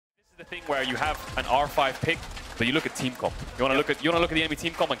The thing where you have an R5 pick, but you look at team comp. You want to look at the enemy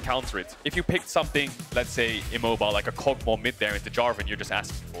team comp and counter it. If you picked something, let's say immobile, like a Cogmore mid there into Jarvan, you're just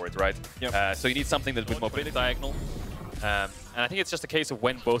asking for it, right? Yep. So you need something that's with mobility diagonal. And I think it's just a case of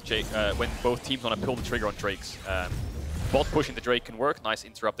when both teams want to pull the trigger on Drakes. Bot pushing the Drake can work. Nice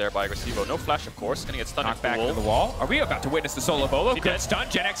interrupt there by Aggressivo. No flash, of course. Gonna get stunned Knocked back into the wall. Are we about to witness the solo bolo? Good stun.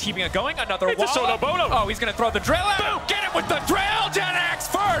 GenX keeping it going. Another wall. It's a solo bolo. Oh, he's gonna throw the drill out. Boom. Get it with the drill. GenX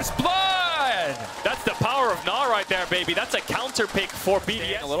first blood. That's the power of Gnar right there, baby. That's a counter pick for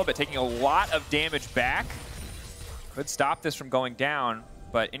BDS. A little bit, taking a lot of damage back. Could stop this from going down.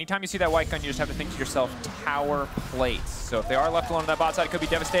 But anytime you see that white gun, you just have to think to yourself, tower plates. So if they are left alone on that bot side, it could be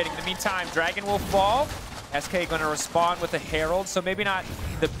devastating. In the meantime, Dragon will fall. SK going to respond with a Herald, so maybe not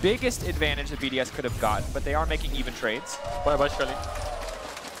the biggest advantage that BDS could have gotten, but they are making even trades. Bye bye, Shelly.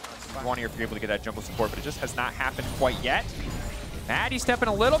 I want here if you're able to get that jungle support, but it just has not happened quite yet. Maddie stepping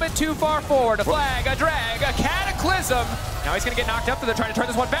a little bit too far forward. A flag, a drag, a cataclysm. Now he's going to get knocked up, so they're trying to turn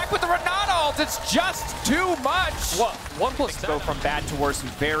this one back with the Renat ult. It's just too much. What? 1+7. Go from bad to worse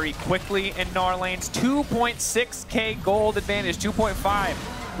very quickly in Gnar lanes. 2.6k gold advantage,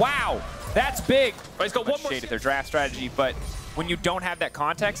 2.5. Wow. That's big. But he's got one more shade at their draft strategy, but when you don't have that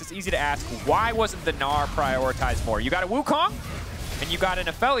context, it's easy to ask, why wasn't the Gnar prioritized more? You got a Wukong, and you got an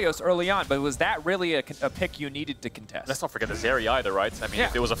Aphelios early on, but was that really a pick you needed to contest? Let's not forget the Zeri either, right? I mean,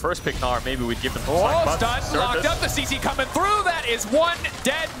 if it was a first pick Gnar, maybe we'd give them some stun, locked up, the CC coming through. That is one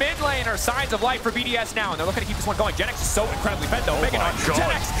dead mid laner. Signs of life for BDS now, and they're looking to keep this one going. GenX is so incredibly fed, though.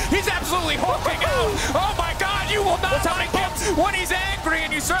 GenX, he's absolutely hooking out. Oh my God, you will not like him when he's angry,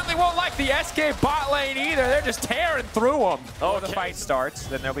 and you certainly won't like the SK bot lane either. They're just tearing through him. The fight starts,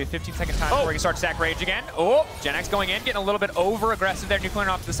 then there'll be a 15-second time before he can start stack rage again. Oh, GenX going in, getting a little bit over-aggressive there, nuclear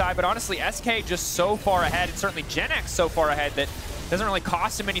off to the side, but honestly, SK just so far ahead, and certainly GenX so far ahead that doesn't really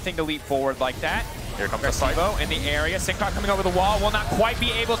cost him anything to leap forward like that. Here comes the fight in the area. Syncroft coming over the wall, will not quite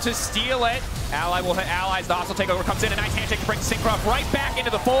be able to steal it. Ally will hit allies, the hostile takeover comes in, a nice handshake to bring Syncroft right back into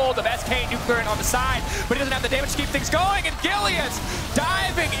the fold of SK nuclear on the side, but he doesn't have the damage to keep things going, and Gilius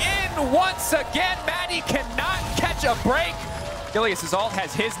diving in once again. Maddie cannot catch a break. Gilius' ult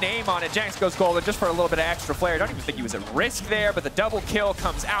has his name on it. GenX goes golden just for a little bit of extra flair. I don't even think he was at risk there, but the double kill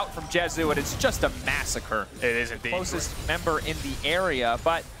comes out from Jezu, and it's just a massacre. It is indeed. Closest member in the area,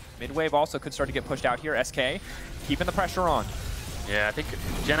 but mid-wave also could start to get pushed out here. SK keeping the pressure on. Yeah, I think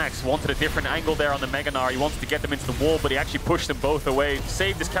GenX wanted a different angle there on the Mega Gnar. He wanted to get them into the wall, but he actually pushed them both away.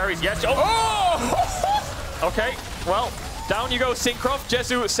 Saved his carries, yes. Oh! Okay, well, down you go, Syncroft.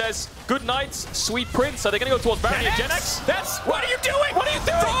 Jezu says, good night, sweet prince. Are they going to go towards Baron here? GenX? That's... What are you doing? What are you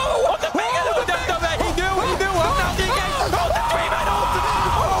doing? Oh, the Mega! He knew. Oh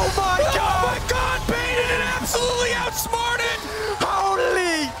my God, Baited and absolutely outsmarted.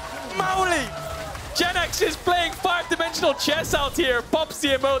 Holy moly! GenX is playing 5-dimensional chess out here. Pops the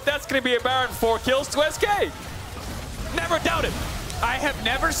emote. That's going to be a Baron. 4 kills to SK. Never doubt it. I have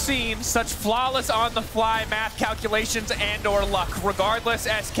never seen such flawless on-the-fly math calculations and/or luck. Regardless,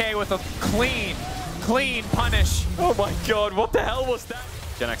 SK with a clean punish. Oh my God, what the hell was that?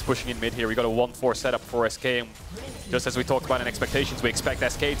 GenX pushing in mid here. We got a 1-4 setup for SK. And just as we talked about in expectations, we expect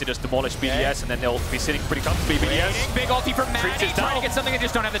SK to just demolish BDS, and then they'll be sitting pretty comfortably. BDS. Big ulti from Maddie, trying to get something that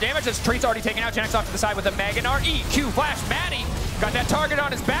just don't have the damage. As Treat's already taken out. GenX off to the side with the Mega Gnar. EQ flash. Maddie got that target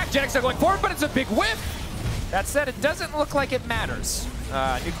on his back. GenX are going forward, but it's a big whiff. That said, it doesn't look like it matters.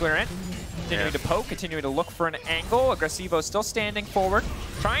 Nuclear in, continuing to poke, continuing to look for an angle. Aggressivo still standing forward,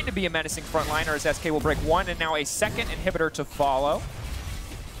 trying to be a menacing frontliner as SK will break one, and now a second inhibitor to follow.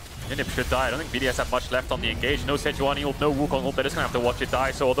 Inhib should die. I don't think BDS have much left on the engage. No Sejuani ult, no Wukong ult. They're just going to have to watch it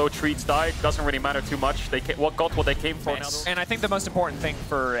die. So although Treats died, doesn't really matter too much. They got what they came for now. And I think the most important thing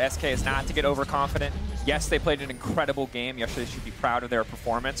for SK is not to get overconfident. Yes, they played an incredible game. Yes, they should be proud of their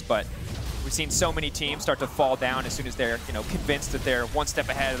performance, but we've seen so many teams start to fall down as soon as they're, convinced that they're one step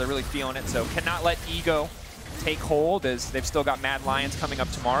ahead, they're really feeling it. So cannot let ego take hold, as they've still got Mad Lions coming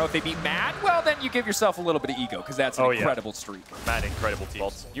up tomorrow. If they beat Mad, well, then you give yourself a little bit of ego, because that's an incredible streak. Mad, incredible team.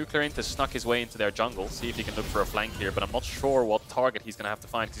 Nuclear Int has snuck his way into their jungle. See if he can look for a flank here, but I'm not sure what target he's going to have to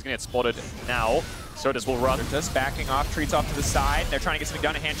find. He's going to get spotted now. Certus will run. Just backing off, Treats off to the side. They're trying to get something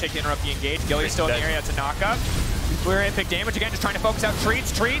done, a handshake to interrupt the engage. Gilly's still in the area, it's a knockup. Clear Epic damage again, just trying to focus out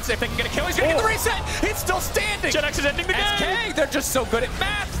Treats. If they can get a kill, he's going to get the reset. It's still standing. GenX is ending the game. SK, they're just so good at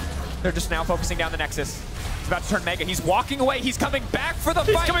math. They're just now focusing down the Nexus. He's about to turn Mega. He's walking away. He's coming back for the fight.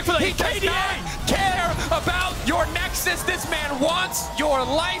 He's coming for the He does not care about your Nexus. This man wants your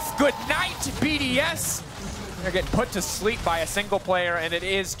life. Good night, BDS. They're getting put to sleep by a single player, and it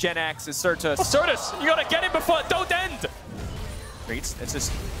is GenX. It's Certus. Certus, you got to get him before. Don't end. Treats. It's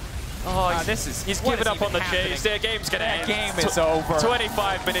just Oh, he's giving up on the chase. Their game's going to end. That game is over.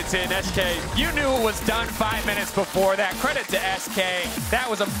 25 minutes in, SK. You knew it was done 5 minutes before that. Credit to SK. That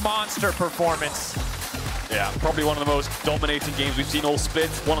was a monster performance. Yeah, probably one of the most dominating games we've seen all split.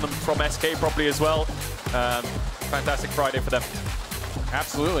 One of them from SK probably as well. Fantastic Friday for them.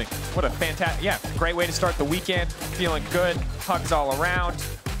 Absolutely. What a fantastic, yeah, great way to start the weekend. Feeling good, hugs all around.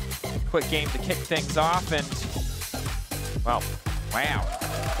 Quick game to kick things off, and wow.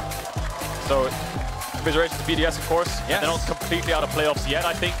 So, commiserations to Vedius, of course. Yes. They're not completely out of playoffs yet,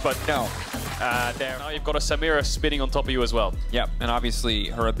 I think, but no. Now you've got a Samira spinning on top of you as well. Yep, and obviously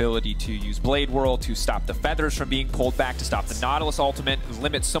her ability to use Blade Whirl to stop the feathers from being pulled back, to stop the Nautilus ultimate,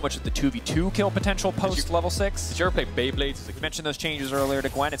 limits so much of the 2v2 kill potential post level 6. Did you ever play Beyblades? You mentioned those changes earlier to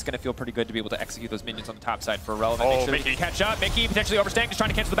Gwen. It's going to feel pretty good to be able to execute those minions on the top side for Irrelevant. Oh, Make sure Mickey can catch up. Mickey potentially overstaying, just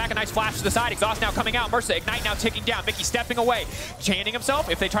trying to cancel the back. A nice flash to the side. Exhaust now coming out. Mercer, Ignite now ticking down. Mickey stepping away, chaining himself.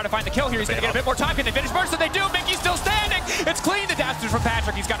 If they try to find the kill here, he's going to get a bit more time. Can they finish Mercer? They do. Mickey's still standing. It's clean. The dash from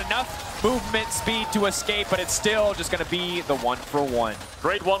Patrick. He's got enough movement speed to escape, but it's still just going to be the 1-for-1.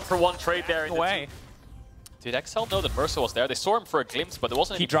 Great 1-for-1 trade there. In the Did XL know that Mercer was there? They saw him for a glimpse, but there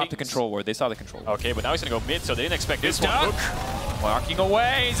wasn't any He dropped pings. the control ward. They saw the control ward. Okay, but now he's going to go mid, so they didn't expect this one. Walking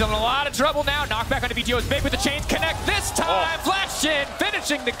away. He's in a lot of trouble now. Knockback onto VTO is big with the chains. Connect this time. Flash in,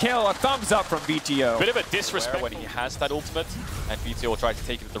 finishing the kill. A thumbs up from VTO. Bit of a disrespect when he has that ultimate, and VTO will try to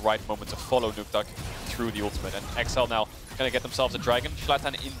take it at the right moment to follow Nuktak through the ultimate. And XL now going to get themselves a dragon.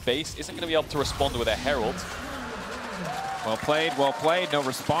 Zlatan in base isn't going to be able to respond with a herald. Well played, well played. No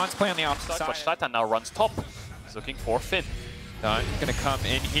response. Play on the opposite side. But Zlatan now runs top. He's looking for Finn. Going to come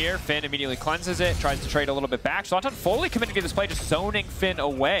in here. Finn immediately cleanses it, tries to trade a little bit back. Zlatan fully committing to this play, just zoning Finn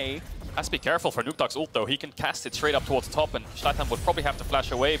away. Has to be careful for Nuktak's ult, though. He can cast it straight up towards top, and Zlatan would probably have to flash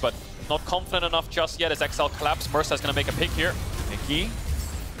away, but not confident enough just yet as XL collapse. Mercer's going to make a pick here. Mickey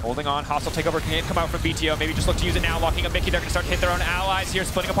holding on. Hostile takeover can't come out from VTO. Maybe just look to use it now. Locking up Mickey. They're going to start to hit their own allies here.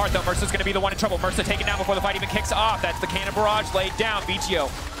 Splitting apart, though. Mercer's going to be the one in trouble. Mercer taken down before the fight even kicks off. That's the cannon barrage laid down. VTO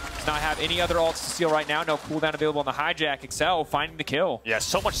does not have any other ults to steal right now. No cooldown available on the hijack. XL finding the kill. Yeah,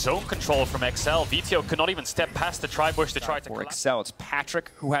 so much zone control from XL. VTO could not even step past the tri-bush to try to for XL. It's Patrick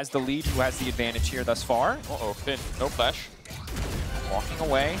who has the lead, who has the advantage here thus far. Uh-oh, Finn. No flash. Walking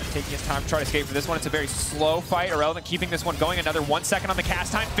away, taking his time to try to escape for this one. It's a very slow fight. Irrelevant keeping this one going. Another 1 second on the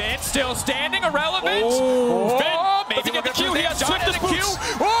cast time. Finn still standing. Irrelevant. Oh, Finn. Maybe get the Q. He has swiftest Q.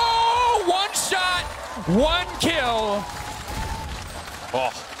 Oh, one shot, one kill.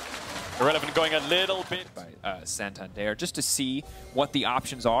 Oh. Irrelevant going a little bit by Santander just to see what the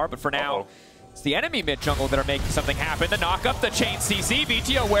options are. But for now, it's the enemy mid jungle that are making something happen. The knock up, the chain CC.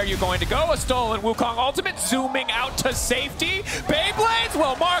 VTO, where are you going to go? A stolen Wukong ultimate zooming out to safety. Beyblades,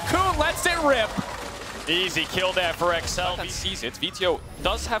 well, Marcoon lets it rip. Easy kill there for XL. He sees it. VTO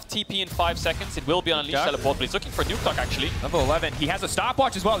does have TP in 5 seconds. It will be on Unleashed Teleport, but he's looking for Nuktak actually. Level 11. He has a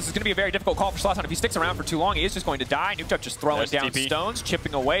stopwatch as well. This is going to be a very difficult call for Zlatan. If he sticks around for too long, he is just going to die. Nuktak just throwing down stones,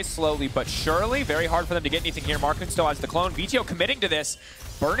 chipping away slowly but surely. Very hard for them to get anything here. Markin still has the clone. VTO committing to this.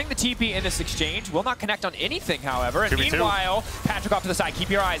 Burning the TP in this exchange. Will not connect on anything, however. And meanwhile, Patrick off to the side. Keep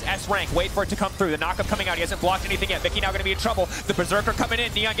your eyes. S rank. Wait for it to come through. The knockup coming out. He hasn't blocked anything yet. Mickey now going to be in trouble. The Berserker coming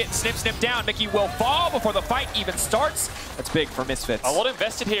in. Neon getting snipped down. Mickey will fall before the fight even starts. That's big for Misfits. A lot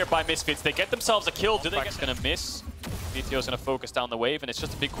invested here by Misfits. They get themselves a kill. Do they get going to miss? VTO's going to focus down the wave, and it's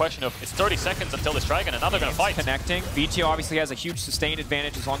just a big question of it's 30 seconds until this dragon, and now they're going to fight. Connecting. VTO obviously has a huge sustained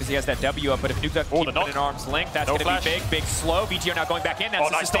advantage as long as he has that W up, but if Nuktak keeps it in arm's length, that's going to be big, big slow. VTO now going back in.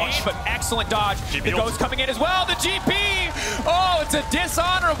 That's a sustained, but excellent dodge. The Ghost coming in as well. The GP! Oh, it's a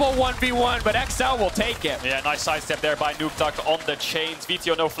dishonorable 1v1, but XL will take it. Yeah, nice sidestep there by Nuktak on the chains.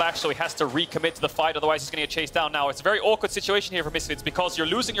 VTO no flash, so he has to recommit to the fight, otherwise he's going to get chased down now. It's a very awkward situation here for Misfits because you're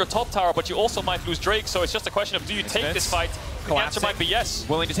losing your top tower, but you also might lose Drake, so it's just a question of do you take this fight? The answer might be yes.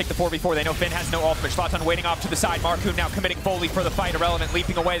 Willing to take the 4v4. They know Finn has no ultimate. Zlatan waiting off to the side. Marcoon now committing fully for the fight. Irrelevant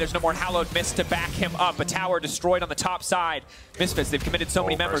leaping away. There's no more hallowed mist to back him up. A tower destroyed on the top side. Misfits, they've committed so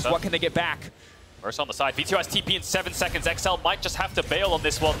many members. What can they get back? Mercer on the side. VTO has TP in 7 seconds. XL might just have to bail on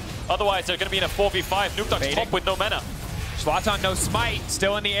this one. Otherwise, they're going to be in a 4v5. Nuktak's top with no mana. Zlatan, no smite.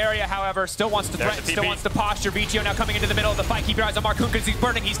 Still in the area, however. Still wants to threaten, still wants to posture. VTO now coming into the middle of the fight. Keep your eyes on Marcoon because he's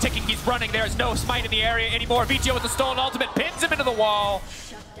burning, he's ticking, he's running. There's no smite in the area anymore. VTO with the stolen ultimate pins him into the wall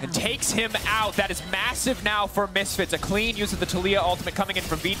and takes him out. That is massive now for Misfits. A clean use of the Talia ultimate coming in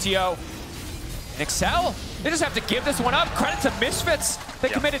from VTO. And XL, they just have to give this one up. Credit to Misfits. They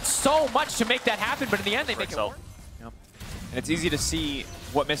committed so much to make that happen, but in the end, they make it work. And it's easy to see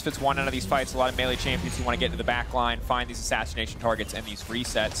what Misfits want out of these fights. A lot of melee champions who want to get into the back line, find these assassination targets and these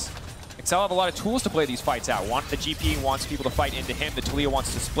resets. Excel have a lot of tools to play these fights out. The GP wants people to fight into him. The Taliyah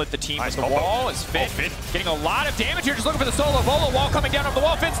wants to split the team with the wall. Is Finn getting a lot of damage here, just looking for the solo. Volo wall coming down over the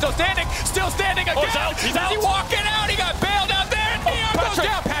wall. Finn still standing again. He's out. He's out. Is he walking out? He got bailed out there, and Neon goes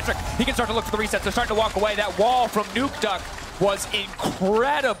down. Patrick, he can start to look for the resets. They're starting to walk away. That wall from Nuke Duck was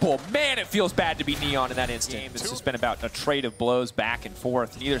incredible. Man, it feels bad to be Neon in that instant. It's just been about a trade of blows back and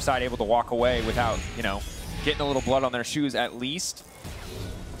forth. Neither side able to walk away without, you know, getting a little blood on their shoes at least.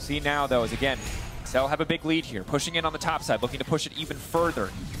 See now, though, is again, Excel have a big lead here. Pushing in on the top side, looking to push it even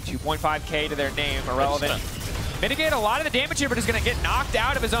further. 2.5K to their name, irrelevant. Mitigate a lot of the damage here, but is going to get knocked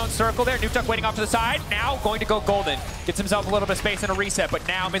out of his own circle there. Nuke Duck waiting off to the side. Now going to go golden. Gets himself a little bit of space and a reset, but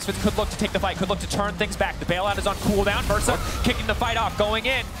now Misfits could look to take the fight, could look to turn things back. The bailout is on cooldown. Versa kicking the fight off, going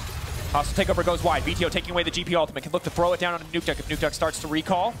in. Hostile takeover goes wide. VTO taking away the GP ultimate. Can look to throw it down on Nuke Duck if Nuke Duck starts to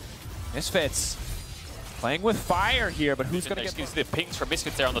recall. Misfits playing with fire here, but who's going to get the pings from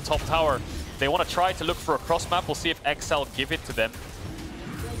Misfits there on the top tower? They want to try to look for a cross map. We'll see if XL give it to them.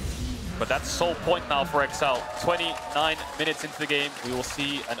 But that's sole point now for XL. 29 minutes into the game, we will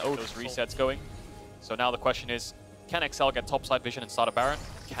see those resets going. So now the question is, can XL get topside vision and start a Baron?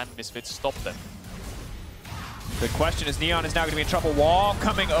 Can Misfits stop them? The question is, Neon is now going to be in trouble. Wall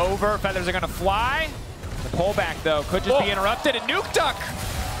coming over, feathers are going to fly. The pullback, though, could just be interrupted, and Nuke Duck!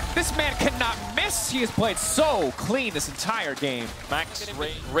 This man cannot miss. He has played so clean this entire game. Max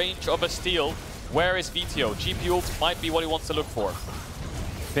range of a steal. Where is VTO? GP ult might be what he wants to look for.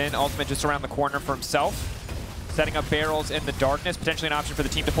 Finn ultimate just around the corner for himself. Setting up barrels in the darkness. Potentially an option for the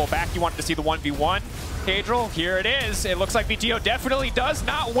team to pull back. You wanted to see the 1v1. Cadril, here it is. It looks like VTO definitely does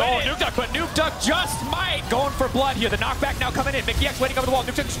not win it. Nuke Duck, but Nuke Duck just might. Going for blood here. The knockback now coming in. Mickey X waiting over the wall.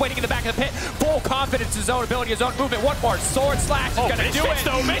 Nuke Duck just waiting in the back of the pit. Full confidence in his own ability, his own movement. One more sword slash is going to do it.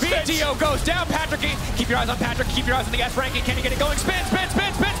 VTO goes down. Patrick, keep your eyes on Patrick. Keep your eyes on the S ranking. Can he get it going? Spin, spin,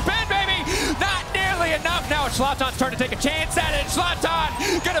 spin, spin, spin, baby. Not nearly enough. Now it's Schlaton's turn to take a chance at it.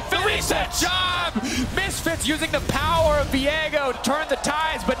 Schlaton going to finish the job. Misfits using the power of Viego to turn the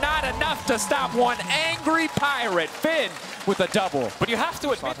tides, but not enough to stop one angry pirate. Finn with a double. But you have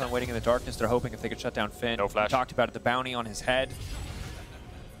to admit, Schlaton waiting in the darkness. They're hoping if they could shut down Finn. No flash. We talked about it, the bounty on his head.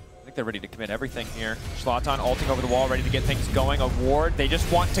 I think they're ready to commit everything here. Schlaton ulting over the wall, ready to get things going. A ward. They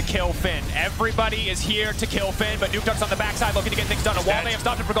just want to kill Finn. Everybody is here to kill Finn, but Nuke Duck's on the backside looking to get things done. A wall may have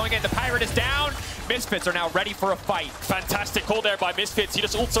stopped him from going in. The pirate is down. Misfits are now ready for a fight. Fantastic call there by Misfits. He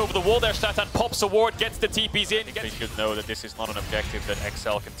just ults over the wall there. Schlaton pops a ward, gets the TPs in. They should know that this is not an objective that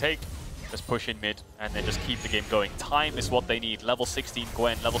XL can take. Just push in mid and then just keep the game going. Time is what they need. Level 16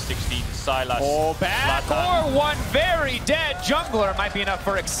 Gwen, level 16 Silas. Pull back or one very dead jungler might be enough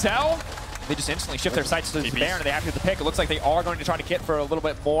for Excel. They just instantly shift their sights to the Baron and they have to the pick. It looks like they are going to try to kit for a little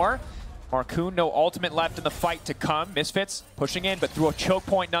bit more. Marcoon, no ultimate left in the fight to come. Misfits pushing in, but through a choke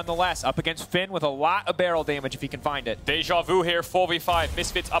point nonetheless. Up against Finn with a lot of barrel damage if he can find it. Deja vu here, 4v5.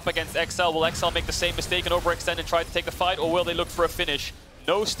 Misfits up against XL. Will XL make the same mistake and overextend and try to take the fight, or will they look for a finish?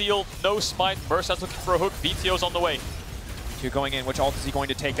 No steal, no smite. Versa's looking for a hook. VTO's on the way. VTO going in. Which ult is he going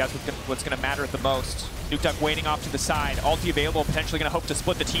to take? That's what's going to matter the most. Nuke Duck waiting off to the side. Ulti available, potentially going to hope to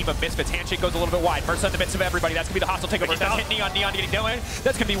split the team of Misfits. Handshake goes a little bit wide. Versa in the midst of everybody. That's going to be the hostile takeover. That's hit Neon. Neon getting down.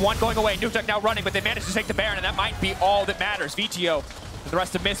 That's going to be one going away. Nuke Duck now running, but they managed to take the Baron, and that might be all that matters. VTO, the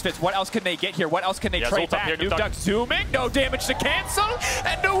rest of Misfits, what else can they get here? What else can they trade back? Nuke Duck zooming, no damage to cancel,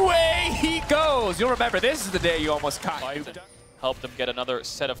 and away he goes. You'll remember, this is the day you almost caught Nuke Duck. Help them get another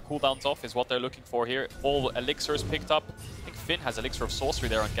set of cooldowns off is what they're looking for here. All elixirs picked up. I think Finn has elixir of sorcery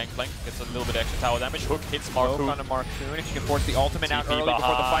there on Gangplank. Gets a little bit extra tower damage. Hook hits Marcoon. On Marcoon. If you can force the ultimate out early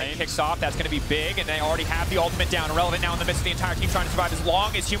before the fight kicks off, that's going to be big. And they already have the ultimate down. Irrelevant now in the midst of the entire team trying to survive as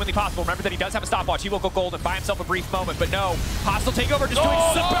long as humanly possible. Remember that he does have a stopwatch. He will go golden, buy himself a brief moment. But no, hostile takeover just doing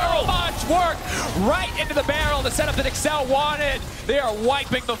so much work right into the barrel. The setup that Excel wanted. They are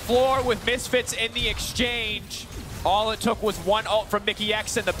wiping the floor with Misfits in the exchange. All it took was one ult from Mickey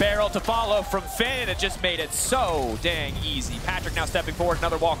X and the barrel to follow from Finn. It just made it so dang easy. Patrick now stepping forward,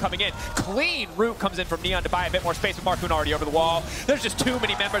 another wall coming in. Clean route comes in from Neon to buy a bit more space with Marcoon already over the wall. There's just too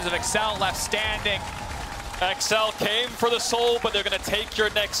many members of Excel left standing. XL came for the soul, but they're going to take your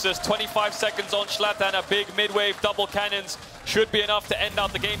Nexus. 25 seconds on Schlaton, a big mid-wave double cannons should be enough to end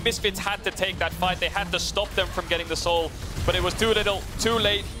out the game. Misfits had to take that fight. They had to stop them from getting the soul, but it was too little, too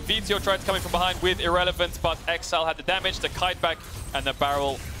late. VTO tried coming from behind with Irrelevant, but XL had the damage, the kite back, and the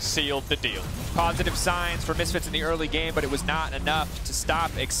barrel sealed the deal. Positive signs for Misfits in the early game, but it was not enough to stop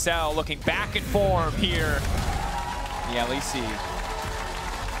Excel looking back in form here in the LEC.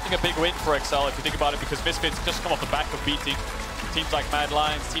 A big win for XL if you think about it, because Misfits just come off the back of beating teams like Mad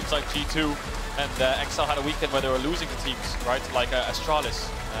Lions, teams like G2, and XL had a weekend where they were losing to teams, right, like Astralis.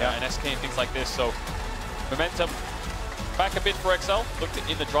 and SK and things like this. So momentum back a bit for XL. Looked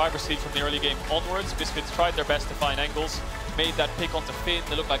in the driver's seat from the early game onwards. Misfits tried their best to find angles, made that pick onto Finn.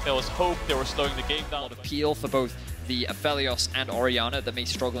 It looked like there was hope. They were slowing the game down. Appeal for both the Vedius and Orianna that may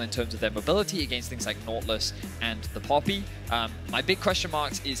struggle in terms of their mobility against things like Nautilus and the Poppy. My big question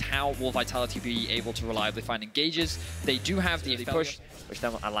marks is how will Vitality be able to reliably find engages? They do have the push, which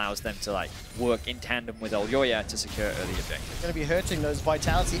then allows them to work in tandem with Elyoya to secure early objectives. Going to be hurting those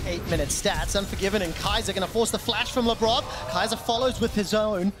Vitality 8-minute stats. Unforgiven and Kaiser going to force the flash from LeBron. Kaiser follows with his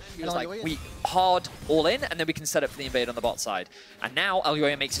own. He was we hard all in, and then we can set up for the invade on the bot side. And now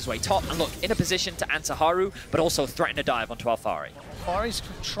Elyoya makes his way top, and look, in a position to answer Haru, but also threaten a dive onto Alfari. Alfari's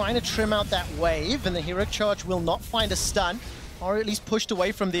trying to trim out that wave, and the hero charge will not find a stun. Or at least pushed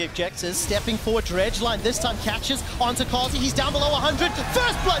away from the objectives. Stepping forward, Dredge line this time catches onto Kazi. He's down below 100.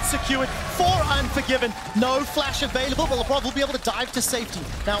 First blood secured for Unforgiven. No flash available, but LeBron will be able to dive to safety.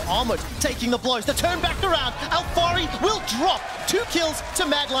 Now Armored taking the blows. The turn back around. Alfari will drop 2 kills to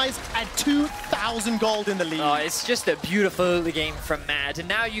Mad Lions and 2,000 gold in the lead. Oh, it's just a beautiful early game from Mad. And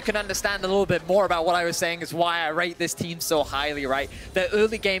now you can understand a little bit more about what I was saying is why I rate this team so highly, right? The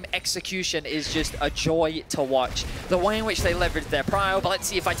early game execution is just a joy to watch. The way in which they leverage their prio, but let's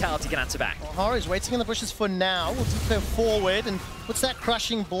see if Vitality can answer back. Well, Haru's waiting in the bushes for now. Will deco forward and puts that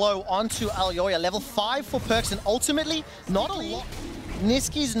crushing blow onto Elyoya. Level 5 for Perks, and ultimately, not a lot.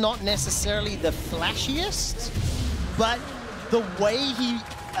 Niski's not necessarily the flashiest, but the way he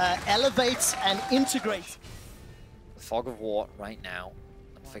elevates and integrates. Fog of War right now.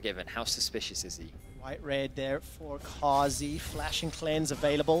 Unforgiven. How suspicious is he? White red there for Kazi. Flash and cleanse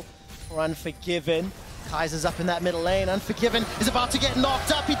available for Unforgiven. Kaiser's up in that middle lane. Unforgiven is about to get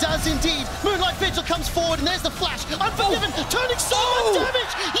knocked up. He does indeed. Moonlight Vigil comes forward, and there's the flash. Unforgiven turning so much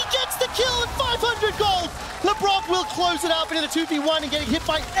damage. He gets the kill at 500 gold. LeBron will close it out, but in a 2v1 and getting hit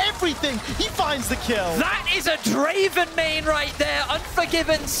by everything. He finds the kill. That is a Draven main right there.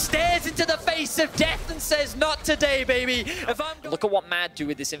 Unforgiven stares into the face of death and says, not today, baby. Look at what Mad do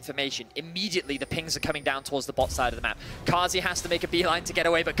with this information. Immediately, the pings are coming down towards the bot side of the map. Kazi has to make a beeline to get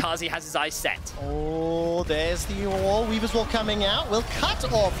away, but Kazi has his eyes set. Oh, there's the wall. Weaver's Wall coming out. We'll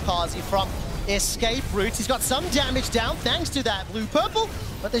cut off Kazi from escape routes. He's got some damage down thanks to that blue-purple,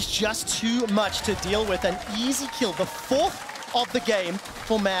 but there's just too much to deal with. An easy kill, the 4th of the game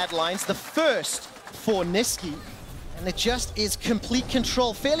for Mad Lions, the 1st for Niski, and it just is complete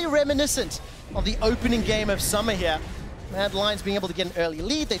control, fairly reminiscent of the opening game of Summer here. Mad Lions being able to get an early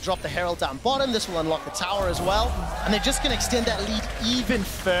lead. They drop the Herald down bottom. This will unlock the tower as well, and they're just going to extend that lead even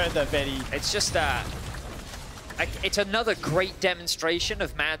further, Vedi. It's just it's another great demonstration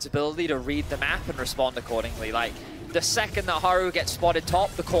of Mad's ability to read the map and respond accordingly. The second that Haru gets spotted top,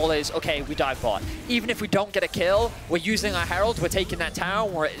 the call is, okay, we dive bot. Even if we don't get a kill, we're using our Herald, we're taking that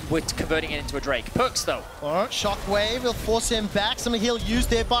tower, we're converting it into a Drake. Perks, though. Shockwave will force him back. Something he'll use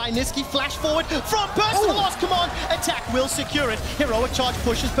there by Niski. Flash forward from Perks to the last command. Attack will secure it. Heroic charge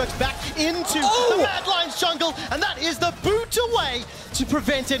pushes Perks back into the Mad Lions jungle, and that is the boot away to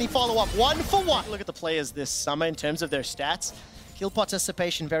prevent any follow-up. 1 for 1. Look at the players this summer in terms of their stats. Kill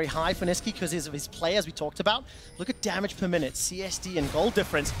participation very high for Niski because of his play, as we talked about. Look at damage per minute, CSD and gold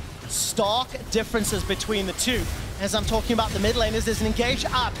difference. Stark differences between the two. As I'm talking about the mid laners, there's an engage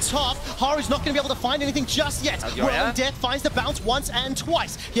up top. Haru's not going to be able to find anything just yet. Rolling Death finds the bounce once and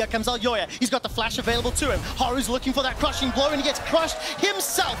twice. Here comes Elyoya. He's got the flash available to him. Haru's looking for that crushing blow, and he gets crushed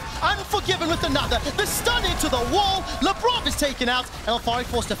himself. Unforgiven with another. The stun into the wall. LeBron is taken out, and Alfari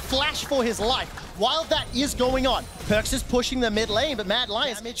forced to flash for his life. While that is going on, Perks is pushing the mid lane, but Mad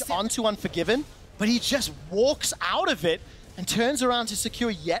Lions damage onto Unforgiven, but he just walks out of it and turns around to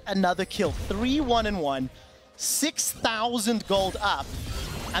secure yet another kill. 3-1-1, 6,000 gold up.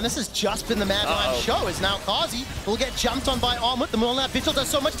 And this has just been the Mad Lions show, as now Kazi will get jumped on by Armut. The Moonlight Vigil does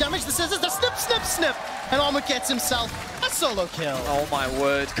so much damage, the scissors, the snip, snip, snip, and Armut gets himself a solo kill. Oh my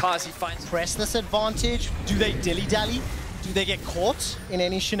word, Kazi finds... Press this advantage. Do they dilly-dally? Do they get caught in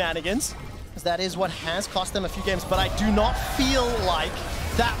any shenanigans? Because that is what has cost them a few games, but I do not feel like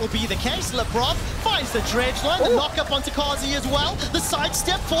that will be the case. LeBron finds the Dredge line, the knock up onto Kazi as well. The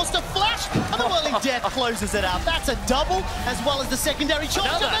sidestep forced a flash, and the Whirling Death closes it out. That's a double, as well as the secondary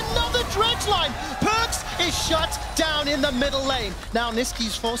charge, and another Dredge line. Perks is shut down in the middle lane. Now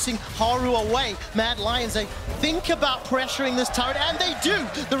Niski's forcing Haru away. Mad Lions, they think about pressuring this turret, and they do.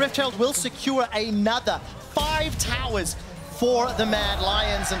 The Rift Herald will secure another 5 towers for the Mad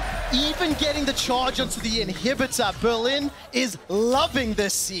Lions, and even getting the charge onto the inhibitor. Berlin is loving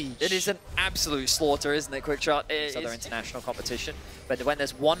this siege. It is an absolute slaughter, isn't it, QuickShot? It's other international competition, but when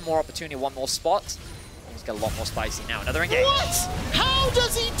there's one more opportunity, one more spot, Things get a lot more spicy now. Another engage. What? How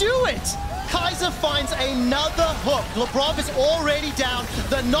does he do it? Kaiser finds another hook. Lebrov is already down.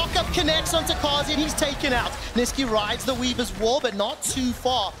 The knockup connects onto Kazi and he's taken out. Niski rides the Weaver's wall, but not too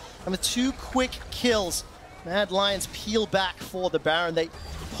far. And with 2 quick kills, Mad Lions peel back for the Baron. They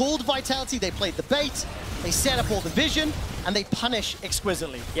pulled Vitality, they played the bait, they set up all the vision, and they punish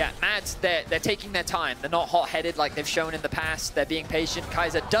exquisitely. Yeah, Mads, they're taking their time. They're not hot-headed like they've shown in the past. They're being patient.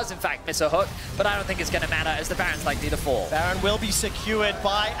 Kaiser does, in fact, miss a hook, but I don't think it's going to matter as the Baron's likely to fall. Baron will be secured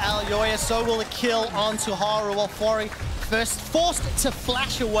by Alyoya, so will a kill onto Haru, while Fori first forced to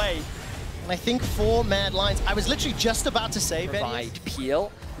flash away. And I think for Mad Lions, I was literally just about to say, Provide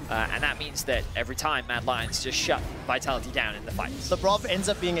peel. And that means that every time Mad Lions just shut Vitality down in the fights. Lebrov ends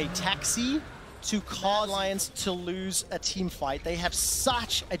up being a taxi to Card Lions to lose a team fight. They have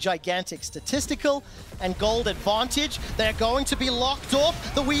such a gigantic statistical and gold advantage. They're going to be locked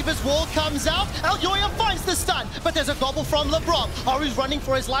off. The Weaver's wall comes out. Alyoya finds the stun, but there's a gobble from Lebrov. Haru's running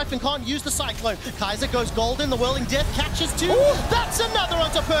for his life and can't use the Cyclone. Kaiser goes golden. The Whirling Death catches 2. Ooh. That's another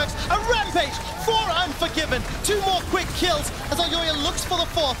onto Perks. A rampage for Unforgiven. 2 more quick kills as Alyoya looks for the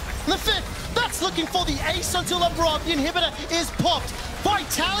 4th. And the 5th, that's looking for the ace until Lebrov. The inhibitor is popped.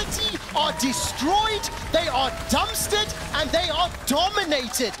 Vitality are destroyed, they are dumpstered, and they are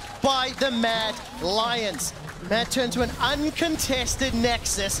dominated by the Mad Lions. Mad turn to an uncontested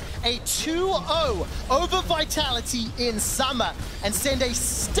Nexus, a 2-0 over Vitality in summer, and send a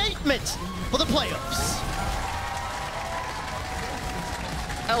statement for the playoffs.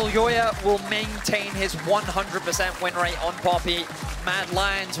 Alyoya will maintain his 100% win rate on Poppy. Mad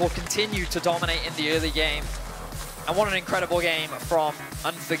Lions will continue to dominate in the early game. And what an incredible game from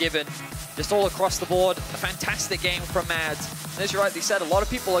Unforgiven. Just all across the board, a fantastic game from Mads. And as you rightly said, a lot of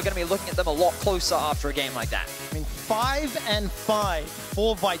people are going to be looking at them a lot closer after a game like that. I mean, 5-5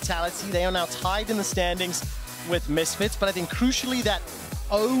 for Vitality. They are now tied in the standings with Misfits, but I think crucially that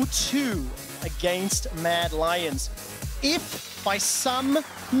 0-2 against Mad Lions. If by some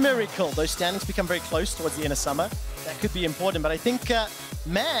miracle those standings become very close towards the end of summer, that could be important. But I think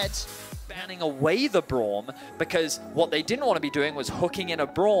Mad banning away the Braum, because what they didn't want to be doing was hooking in a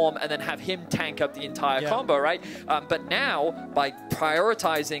Braum and then have him tank up the entire combo, right? But now, by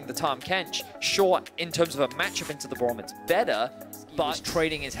prioritizing the Tahm Kench, sure, in terms of a matchup into the Braum, it's better, but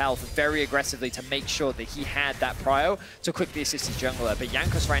trading his health very aggressively to make sure that he had that prio to quickly assist his jungler. But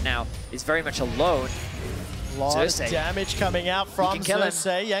Jankos right now is very much alone. A lot of damage coming out from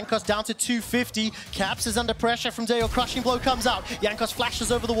Xerxes. Jankos down to 250. Caps is under pressure from Deo. Crushing blow comes out. Jankos flashes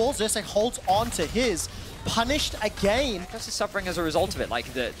over the wall. Xerxes holds on to his. Punished again. Jankos is suffering as a result of it.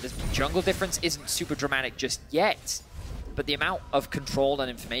 Like, the jungle difference isn't super dramatic just yet. But the amount of control and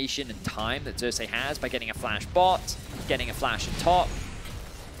information and time that Xerxes has by getting a flash bot, getting a flash in top.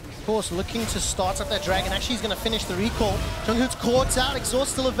 Of course, looking to start up that dragon. Actually, he's going to finish the recall. Junghood's caught out.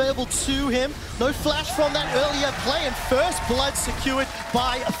 Exhaust still available to him. No flash from that earlier play. And first blood secured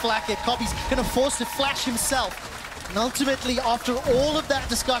by a Flacket. Copy's going to force to flash himself. And ultimately, after all of that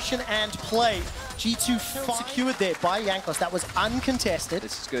discussion and play, G2 secured there by Jankos. That was uncontested.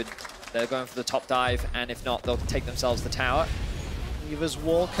 This is good. They're going for the top dive. And if not, they'll take themselves the tower. Weaver's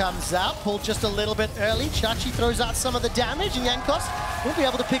wall comes out, pulled just a little bit early. Chachi throws out some of the damage, and Jankos will be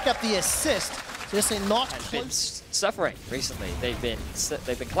able to pick up the assist. So this is not been suffering recently. They've been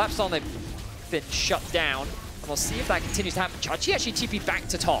collapsed on, they've been shut down. And we'll see if that continues to happen. Chachi actually TP'd back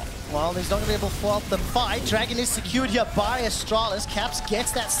to top. Well, he's not going to be able to fault the fight. Dragon is secured here by Astralis. Caps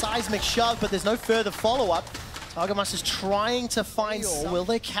gets that seismic shove, but there's no further follow-up. Targamas is trying to find will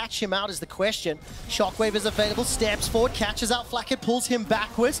they catch him out is the question. Shockwave is available, steps forward, catches out Flacket, pulls him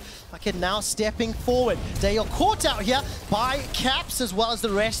backwards. Flacket now stepping forward. Dale caught out here by Caps as well as the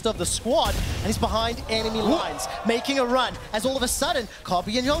rest of the squad, and he's behind enemy lines, making a run as all of a sudden,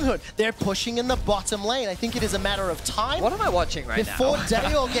 Kobe and Younghood, they're pushing in the bottom lane. I think it is a matter of time. What am I watching right before now?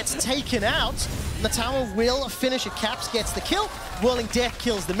 Dale gets taken out, the tower will finish it. Caps gets the kill, Whirling Death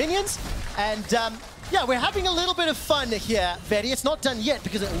kills the minions, and yeah, we're having a little bit of fun here, Vedi. It's not done yet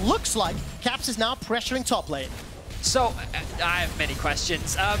because it looks like Caps is now pressuring top lane. So, I have many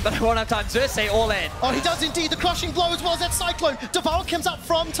questions, but I won't have time to say all in. Oh, he does indeed. The crushing blow as well as that Cyclone. Devour comes up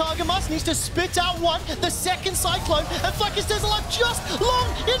from Targamas, needs to spit out one. The second Cyclone, and Flacker stays alive just long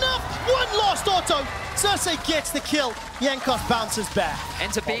enough. One lost auto. Xerxes gets the kill. Jankos bounces back.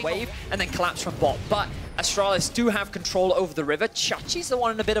 Enter big wave and then collapse from bot. But Astralis do have control over the river. Chachi's the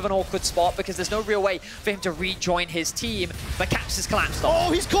one in a bit of an awkward spot because there's no real way for him to rejoin his team, but Caps is collapsed on.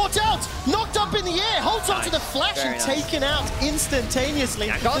 Oh, he's caught out! Knocked up in the air, holds on to the flash and taken out instantaneously.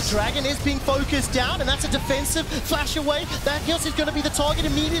 The Dragon is being focused down, and that's a defensive flash away. That Gios is going to be the target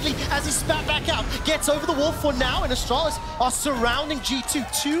immediately as he spat back out. Gets over the wall for now, and Astralis are surrounding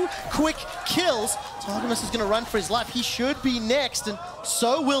G2. 2 quick kills. Targamas is going to run for his life. He should be next, and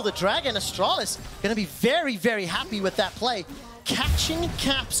so will the Dragon. Astralis going to be very, very happy with that play. Catching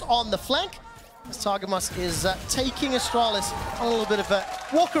Caps on the flank. Targamas is taking Astralis on a little bit of a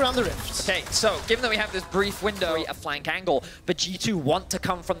walk around the rift. Okay, so given that we have this brief window, a flank angle, but G2 want to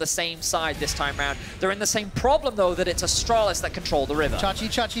come from the same side this time around. They're in the same problem, though, that it's Astralis that control the river.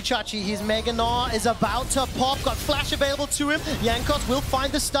 Chachi. His Mega Gnar is about to pop. Got flash available to him. Jankos will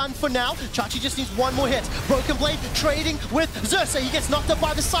find the stun for now. Chachi just needs one more hit. Broken Blade trading with Xerxes. He gets knocked up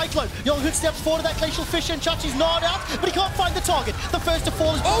by the Cyclone. Yonghun steps forward to that Glacial Fissure, and Chachi's gnawed out, but he can't find the target. The first to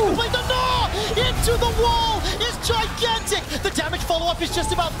fall is Broken Blade. The Gnar into the wall is gigantic. The damage follow-up is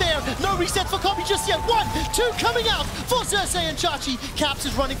just about there. No reset for Kobe just yet. 1, 2 coming out for Xerxes and Chachi. Caps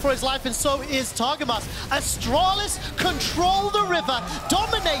is running for his life, and so is Targamas. Astralis control the river,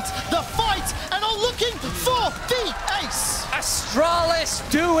 dominate the fight, and are looking for the ace. Astralis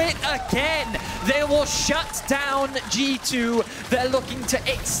do it again. They will shut down G2. They're looking to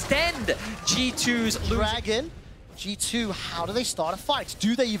extend G2's Dragon. G2, how do they start a fight?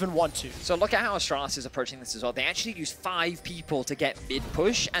 Do they even want to? So look at how Astralis is approaching this as well. They actually use 5 people to get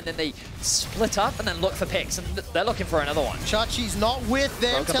mid-push, and then they split up and then look for picks, and they're looking for another one. Chachi's not with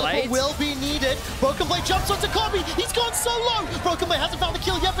them. Teleport will be needed. Broken Blade jumps onto Kobe. He's gone so low. Broken Blade hasn't found the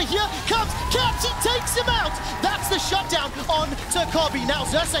kill yet, but here comes Caps. He takes him out. That's the shutdown onto Kobe. Now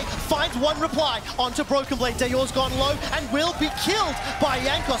Xerxes finds one reply onto Broken Blade. Dayor's gone low and will be killed by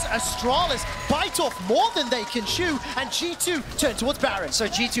Jankos. Astralis bite off more than they can chew, and G2 turn towards Baron. So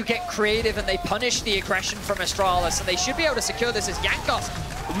G2 get creative and they punish the aggression from Astralis, and they should be able to secure this as Jankos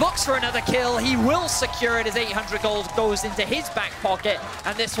looks for another kill. He will secure it as 800 gold goes into his back pocket,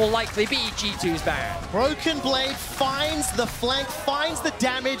 and this will likely be G2's Baron. Broken Blade finds the flank, finds the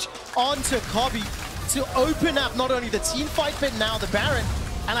damage onto Kobe to open up not only the team fight, but now the Baron.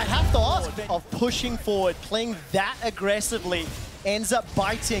 And I have to ask, of pushing forward, playing that aggressively, ends up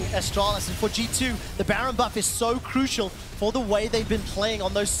biting Astralis. And for G2, the Baron buff is so crucial for the way they've been playing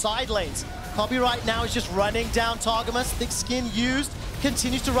on those side lanes. Kobe right now is just running down Targamas. Thick Skin used,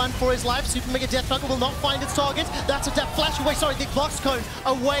 continues to run for his life. Super Mega Death Knuckle will not find its target. That's a flash away, sorry, the Box Cone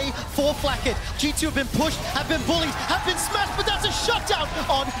away for Flacket. G2 have been pushed, have been bullied, have been smashed, but that's a shutdown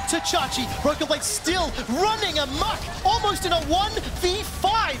on to Chachi. Broken Blade still running amok, almost in a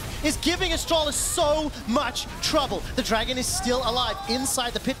 1v5, is giving Astralis so much trouble. The Dragon is still alive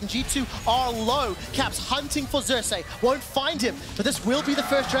inside the pit, and G2 are low. Caps hunting for Xerxes, won't find him, but this will be the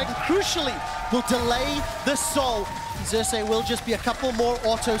first Dragon. Crucially, will delay the soul. Xerxes will just be a couple more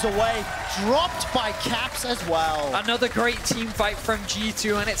autos away, dropped by Caps as well. Another great team fight from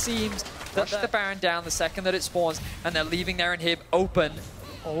G2, and it seems that the Baron down the second that it spawns, and they're leaving their inhib open.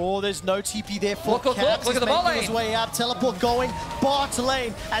 Oh, there's no TP there for Caps. Look at the bot lane. His way out. Teleport going bot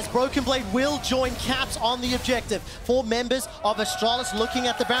lane as Broken Blade will join Caps on the objective. 4 members of Astralis looking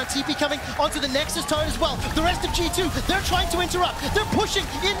at the Baron. TP coming onto the Nexus turret as well. The rest of G2, they're trying to interrupt. They're pushing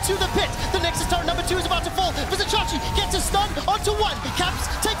into the pit. The Nexus turret number 2 is about to fall. Vizichachi gets a stun onto 1. Caps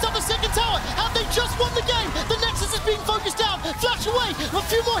takes out the second tower. Have they just won the game? The Nexus is being focused down. Flash away. A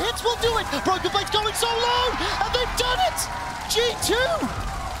few more hits will do it. Broken Blade's going so low, and they've done it. G2.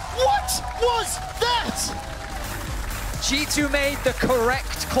 What was that? G2 made the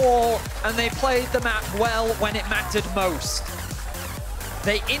correct call, and they played the map well when it mattered most.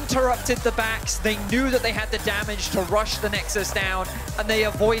 They interrupted the backs, they knew that they had the damage to rush the Nexus down, and they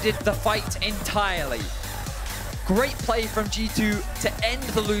avoided the fight entirely. Great play from G2 to end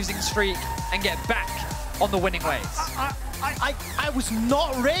the losing streak and get back on the winning ways. I was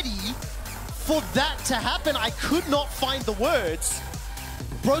not ready for that to happen. I could not find the words.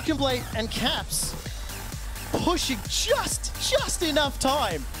 Broken Blade and Caps pushing just enough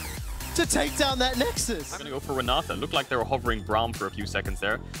time to take down that Nexus. I'm going to go for Renata. Looked like they were hovering Braum for a few seconds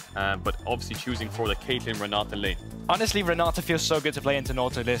there, but obviously choosing for the Caitlyn Renata lane. Honestly, Renata feels so good to play into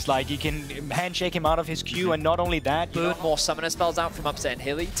Nautilus. Like, you can handshake him out of his queue, and not only that, burn more summoner spells out from Upset and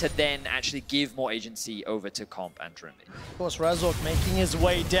Hilly to then actually give more agency over to Comp and Trimby. Of course, Razork making his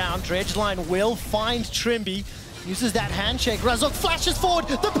way down. Dredgeline will find Trimby. Uses that handshake. Razok flashes forward.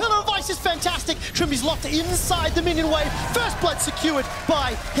 The Pillar of Ice is fantastic. Trimby's locked inside the minion wave. First blood secured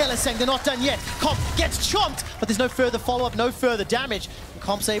by LEC. They're not done yet. Comp gets chomped, but there's no further follow-up, no further damage. And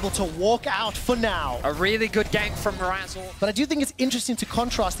Comp's able to walk out for now. A really good gank from Razok. But I do think it's interesting to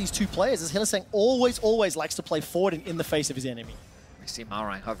contrast these two players, as LEC always likes to play forward and in the face of his enemy. We see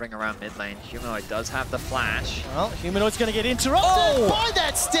Malrang hovering around mid lane. Humanoid does have the flash. Well, Humanoid's going to get interrupted by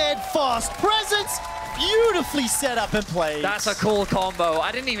that steadfast presence. Beautifully set up and played. That's a cool combo.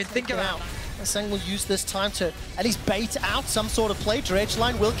 I didn't even think about it. LEC will use this time to at least bait out some sort of play. Dredge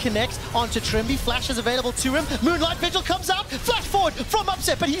line will connect onto Trimby. Flash is available to him. Moonlight Vigil comes out. Flash forward from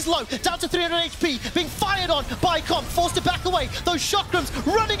Upset, but he's low. Down to 300 HP. Being fired on by Comp. Forced to back away. Those shockgrams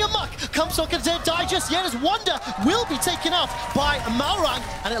running amok. Comp's not going to die just yet as Wonder will be taken out by Malrang.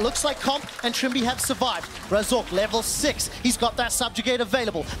 And it looks like Comp and Trimby have survived. Razok, level 6. He's got that Subjugate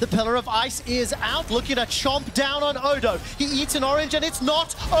available. The Pillar of Ice is out. Looking to chomp down on Odo. He eats an orange and it's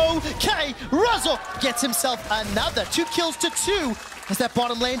not okay. Razok gets himself another 2 kills to 2. As that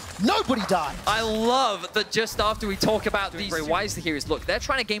bottom lane, nobody died. I love that just after we talk about these very wisely here is, look, they're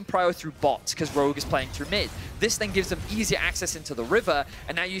trying to gain prio through bots because Rogue is playing through mid. This then gives them easier access into the river,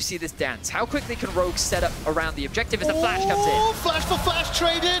 and now you see this dance. How quickly can Rogue set up around the objective as the flash comes in? Flash for flash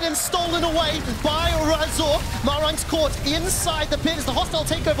traded and stolen away by Razok. Malrang's caught inside the pit as the hostile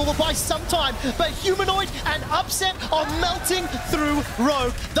takeover will buy some time, but Humanoid and Upset are melting through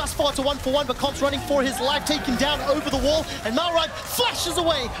Rogue. Thus far to 1-for-1, but Comp's running for his life, taken down over the wall, and Malrang flashes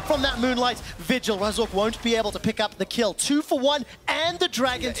away from that Moonlight Vigil. Razok won't be able to pick up the kill. 2-for-1 and the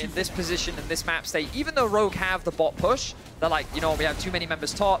Dragon. In this position, in this map state, even though Rogue have the bot push, they're like, you know, we have too many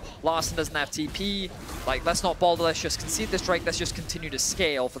members top, Larson doesn't have TP, like, let's not bother, let's just concede this Drake, let's just continue to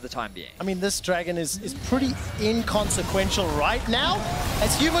scale for the time being. I mean, this Dragon is pretty inconsequential right now,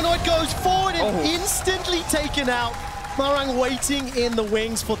 as Humanoid goes forward and instantly taken out. Malrang waiting in the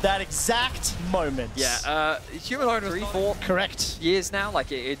wings for that exact moment. Yeah, Humanoid 3-4 correct years now. Like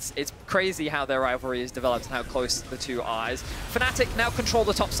it's crazy how their rivalry is developed and how close the two are. Fnatic now control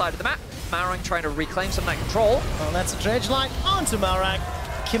the top side of the map. Malrang trying to reclaim some of that control. Well, that's a Dredge line onto Malrang.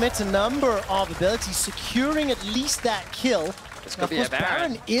 Commits a number of abilities, securing at least that kill. This Now, could of be course, a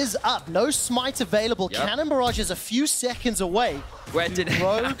Baron. Baron is up. No smite available. Yep. Cannon Barrage is a few seconds away. Where did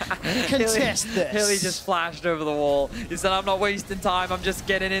Rogue contest this? Hilly just flashed over the wall. He said, I'm not wasting time, I'm just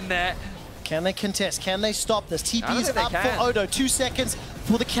getting in there. Can they contest? Can they stop this? TP is up can. for Odo. 2 seconds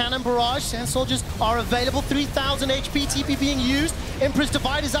for the Cannon Barrage. Sand Soldiers are available. 3,000 HP. TP being used. Emperor's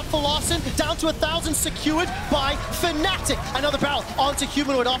Divide is up for Larson. Down to 1,000 secured by Fnatic. Another barrel onto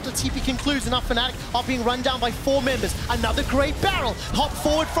Humanoid after TP concludes. Enough Fnatic are being run down by 4 members. Another great barrel. Hop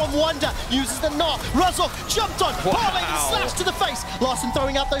forward from Wonder. Uses the knock. Razok jumped on. Parlay and slash to the face. Larson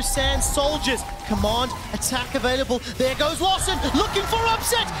throwing out those Sand Soldiers. Command attack available. There goes Larson looking for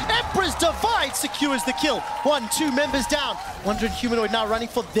Upset. Emperor's Divide secures the kill. 1-2 members down. Wonder and Humanoid now running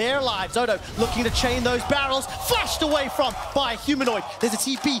for their lives. Odo looking to chain those barrels. Flashed away from by Humanoid. There's a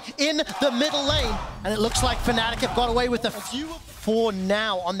TP in the middle lane. And it looks like Fnatic have got away with a few for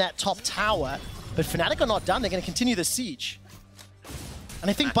now on that top tower. But Fnatic are not done. They're going to continue the siege. And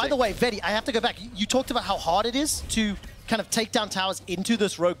I think, by the way, Vedi, I have to go back. You talked about how hard it is to kind of take down towers into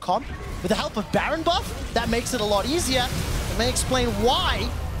this Rogue comp. With the help of Baron buff, that makes it a lot easier. It may explain why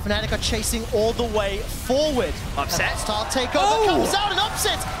Fnatic are chasing all the way forward. Upset. Start takeover comes out and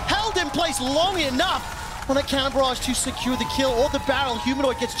Upset's held in place long enough on a Cannon Barrage to secure the kill or the barrel.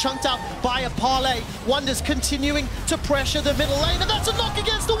 Humanoid gets chunked out by a parlay. Wonder's continuing to pressure the middle lane, and that's a knock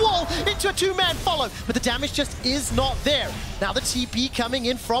against the wall into a 2-man follow, but the damage just is not there. Now the TP coming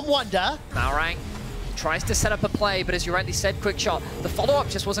in from Wonder. Malrang tries to set up a play, but as you rightly said, QuickShot, the follow-up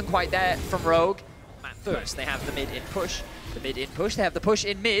just wasn't quite there from Rogue. At first, they have the mid-in push. The mid-in push, they have the push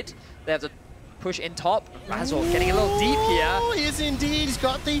in mid, they have the push in top. Razok getting a little deep here. Oh, he is indeed. He's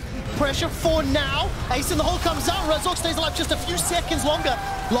got the pressure for now. Ace in the hole comes out. Razok stays alive just a few seconds longer.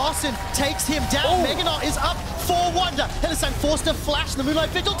 Larson takes him down. Meganar is up for Wonder. LEC forced to flash. The Moonlight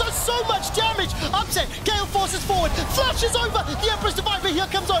Vigil does so much damage. Upset. Gale forces forward. Flashes over the Emperor's Divide, but here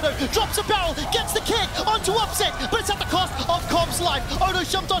comes Odo. Drops a barrel. Gets the kick onto Upset, but it's at the cost of Comp's life. Odo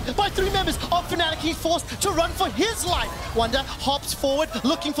jumped on by 3 members of Fnatic. He's forced to run for his life. Wonder hops forward,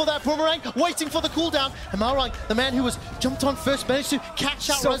 looking for that boomerang, waiting for the cooldown. And Malrang, the man who was jumped on first, managed to catch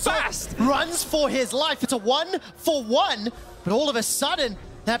out so Razok. fast. Runs for his life. It's a 1-for-1, but all of a sudden,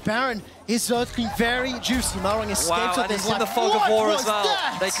 that Baron is looking very juicy. Malrang escapes with his in life. the fog of war as well.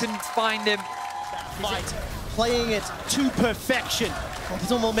 That? They couldn't find him. Fight, playing it to perfection.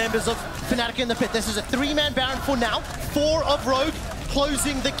 Multiple members of Fnatic in the pit. This is a 3-man Baron for now. 4 of Rogue.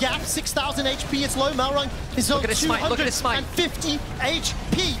 closing the gap. 6,000 HP, it's low. Malrung is on 250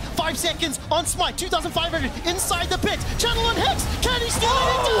 HP. 5 seconds on Smite, 2,500 inside the pit. Channel on Hex, can he steal it?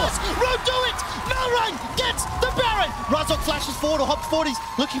 He does! Rogue do it! Malrung gets the Baron! Razok flashes forward or hops forward. He's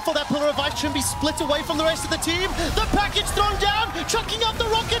looking for that pillar of ice. Trimby split away from the rest of the team. The package thrown down, chucking out the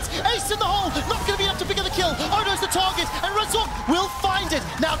rockets. Ace in the hole, not going to be enough to pick up the kill. Odo's the target, and Razok will find it.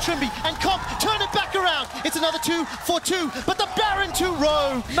 Now Trimby and Comp turn it back around. It's another 2 for 2, but the Baron to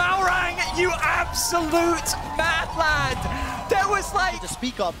Rogue. Malrung, you absolute mad lad! There was like... To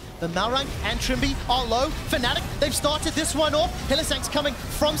speak of, the Malrung and Trimby are low. Fnatic, they've started this one off. Hylissang's coming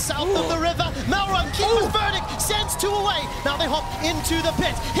from south of the river. Malrung, keeper's verdict, sends 2 away. Now they hop into the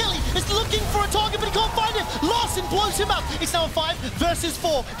pit. Hilly is looking for a target, but he can't find him. Larson blows him up. It's now a 5 versus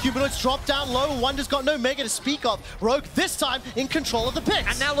 4. Humanoids drop down low, and Wonder's got no Mega to speak of. Rogue, this time, in control of the pit.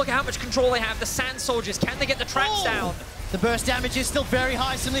 And now look at how much control they have. The Sand Soldiers, can they get the tracks down? The burst damage is still very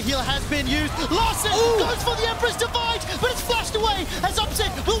high, so the heal has been used. Larson goes for the Emperor's Divide, but it's flashed away as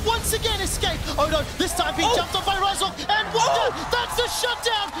Upset will once again escape. Odo, this time being jumped on by Razok, and Wonder, that's a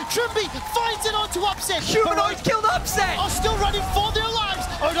shutdown. Trimby finds it onto Upset. Humanoid killed Upset! Are still running for their lives.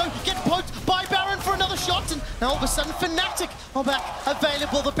 Odo gets poked by Baron for another shot, and now all of a sudden Fnatic are back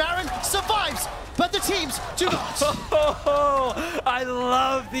available. The Baron survives, but the teams do not. I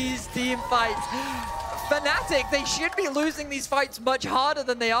love these team fights. Fnatic, they should be losing these fights much harder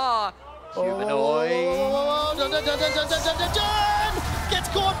than they are. Humanoid. Gets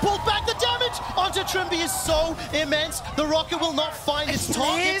caught, pulled back. The damage onto Trimby is so immense. The rocket will not find its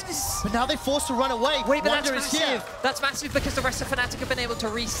target. But now they're forced to run away. Wait, but Wonder that's is here. massive. That's massive because the rest of Fnatic have been able to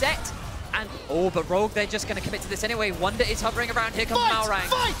reset. And, but Rogue, they're just going to commit to this anyway. Wonder is hovering around. Here comes Malrung.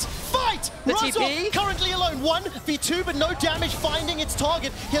 Fight! The Razok TP? currently alone. 1v2, but no damage finding its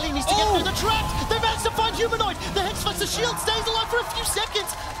target. Hilly needs to get through the trap. They managed to find Humanoid. The Hex Flex, the shield stays alive for a few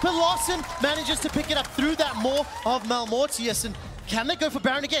seconds. But Larson manages to pick it up through that Maw of Malmortius. And can they go for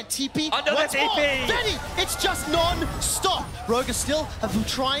Baron again? TP Under the TP! Vedi, it's just non-stop. Rogue is still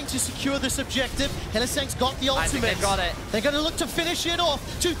trying to secure this objective. Hylissang's got the ultimate. I think they've got it. They're going to look to finish it off.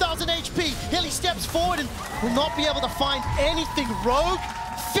 2,000 HP. Hilly steps forward and will not be able to find anything. Rogue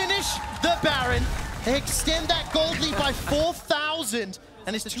finish the Baron. They extend that gold lead by 4,000.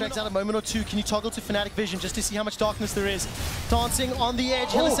 And it's distracts out a moment or two. Can you toggle to Fnatic Vision just to see how much darkness there is? Dancing on the edge.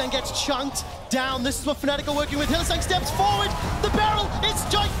 Hylissang gets chunked down. This is what Fnatic are working with. Hylissang steps forward. The barrel, it's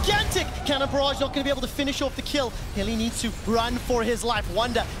gigantic. Cannon Barrage not going to be able to finish off the kill. Hilly needs to run for his life.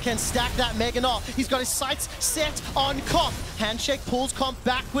 Wonder can stack that Mega Gnar. He's got his sights set on Comp. Handshake pulls Comp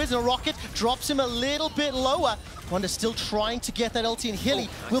backwards, and a rocket drops him a little bit lower. Wonder still trying to get that ulti, and Hilly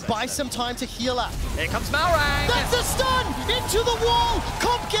will buy some time to heal up. Here comes Malrung. That's the stun into the wall.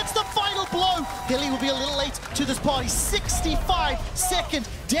 Comp gets the final blow. Hilly will be a little late to this party. 65-second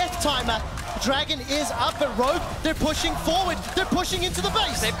death timer. Dragon is up, but Rogue, they're pushing forward. They're pushing into the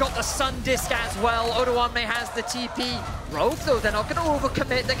base. They've got the Sun Disc as well. Odoame has the TP. Rogue, though, they're not going to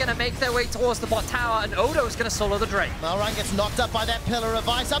overcommit. They're going to make their way towards the bot tower, and Odo's going to solo the Drake. Malrung gets knocked up by that pillar of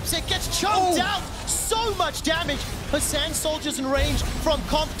ice. Upset gets chunked out. So much damage. But Sand Soldiers in range from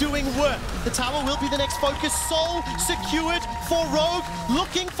Comp doing work. The tower will be the next focus. Soul secured for Rogue,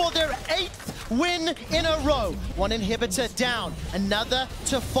 looking for their 8th win in a row. One inhibitor down, another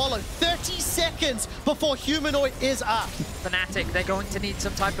to follow. 30 seconds before Humanoid is up. Fnatic, they're going to need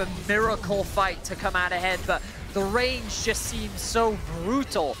some type of miracle fight to come out ahead, but the range just seems so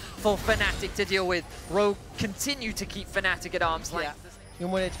brutal for Fnatic to deal with. Rogue continue to keep Fnatic at arm's length.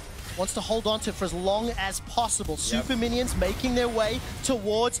 Humanoid wants to hold on to it for as long as possible. Super minions making their way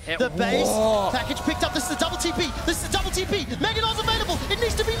towards the base. Package picked up. This is the double TP. This is the double TP. Mega Gnar's available. It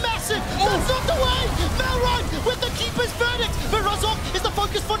needs to be massive. That's not the way. Malrung with the keeper's verdict. But Razok is the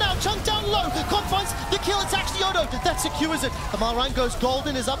focus for now. Chunked down low. Comp finds the kill. It's actually Odo that secures it. The Malrung goes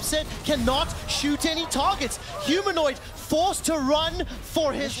golden. Is upset. Cannot shoot any targets. Humanoid forced to run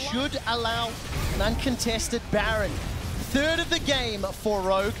for his should allow an uncontested Baron. Third of the game for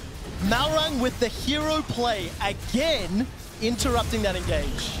Rogue. Malrung with the hero play again, interrupting that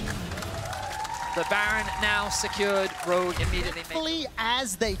engage. The Baron now secured. Rogue immediately Fully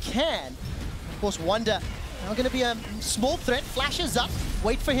as they can. Of course, Wonder now going to be a small threat. Flashes up.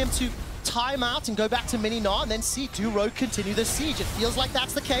 Wait for him to time out and go back to Mini-Gnar and then see do Rogue continue the siege. It feels like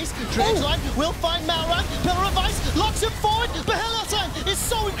that's the case. Dredgeline will find Malrang. Pillar of Ice locks him forward, but Hellertime is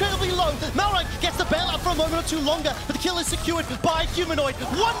so incredibly low. Malrang gets the bailout for a moment or two longer, but the kill is secured by Humanoid.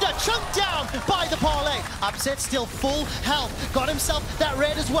 Wonder chunked down by the parlay. Upset still full health. Got himself that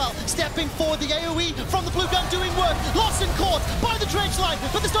red as well. Stepping forward, the AoE from the blue gun doing work. Lost and caught by the Dredgeline,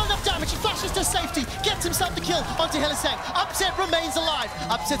 but there's not enough damage. He flashes to safety, gets himself the kill onto Hellertime. Upset remains alive.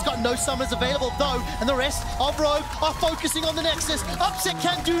 Upset's got no summoners available though, and the rest of Rogue are focusing on the Nexus. Upset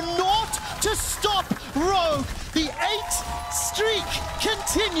can do naught to stop Rogue. The 8 streak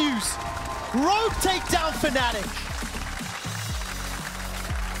continues. Rogue take down Fnatic.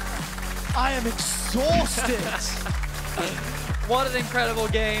 I am exhausted. What an incredible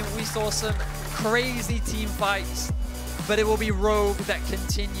game. We saw some crazy team fights, but it will be Rogue that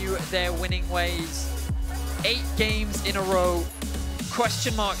continue their winning ways. 8 games in a row.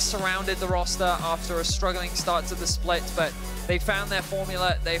 Question marks surrounded the roster after a struggling start to the split, but they found their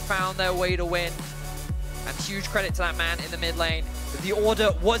formula, they found their way to win. And huge credit to that man in the mid lane. The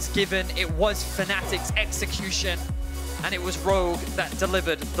order was given, it was Fnatic's execution, and it was Rogue that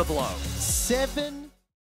delivered the blow. 7